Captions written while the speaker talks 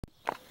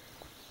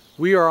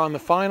We are on the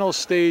final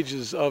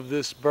stages of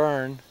this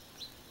burn,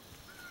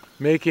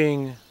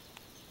 making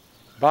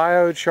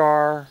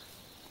biochar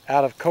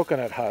out of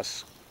coconut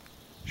husk,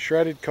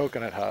 shredded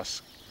coconut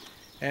husk.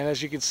 And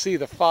as you can see,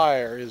 the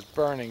fire is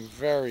burning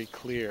very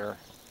clear.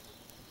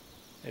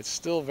 It's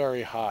still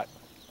very hot,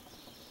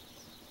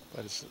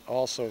 but it's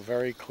also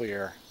very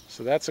clear.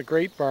 So that's a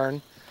great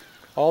burn.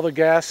 All the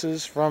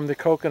gases from the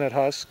coconut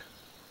husk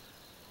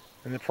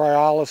and the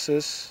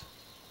pyrolysis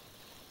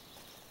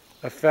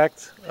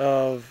effect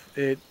of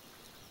it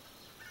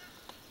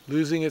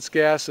losing its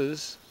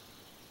gases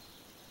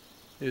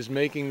is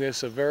making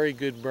this a very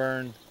good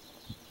burn,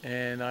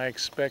 and I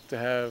expect to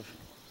have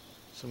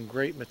some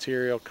great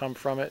material come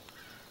from it.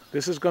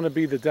 This is going to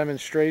be the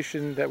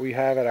demonstration that we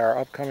have at our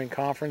upcoming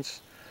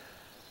conference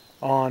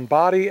on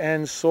Body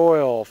and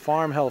Soil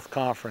Farm Health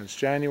Conference,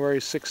 January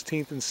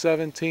 16th and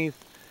 17th.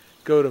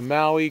 Go to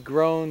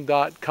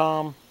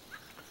mauigrown.com,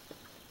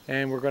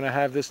 and we're going to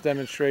have this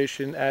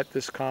demonstration at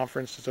this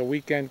conference. It's a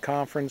weekend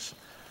conference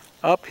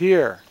up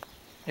here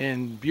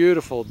in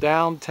beautiful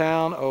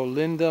downtown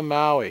Olinda,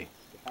 Maui.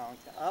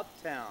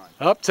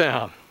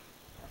 Uptown.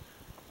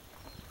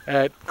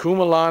 At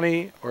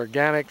Kumalani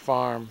Organic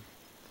Farm,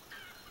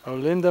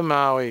 Olinda,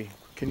 Maui.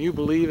 Can you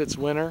believe it's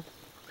winter?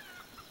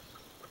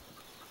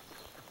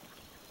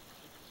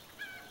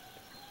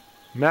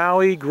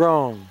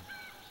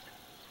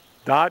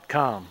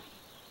 mauigrown.com.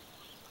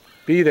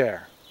 Be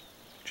there,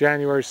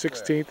 January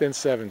 16th and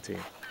 17th.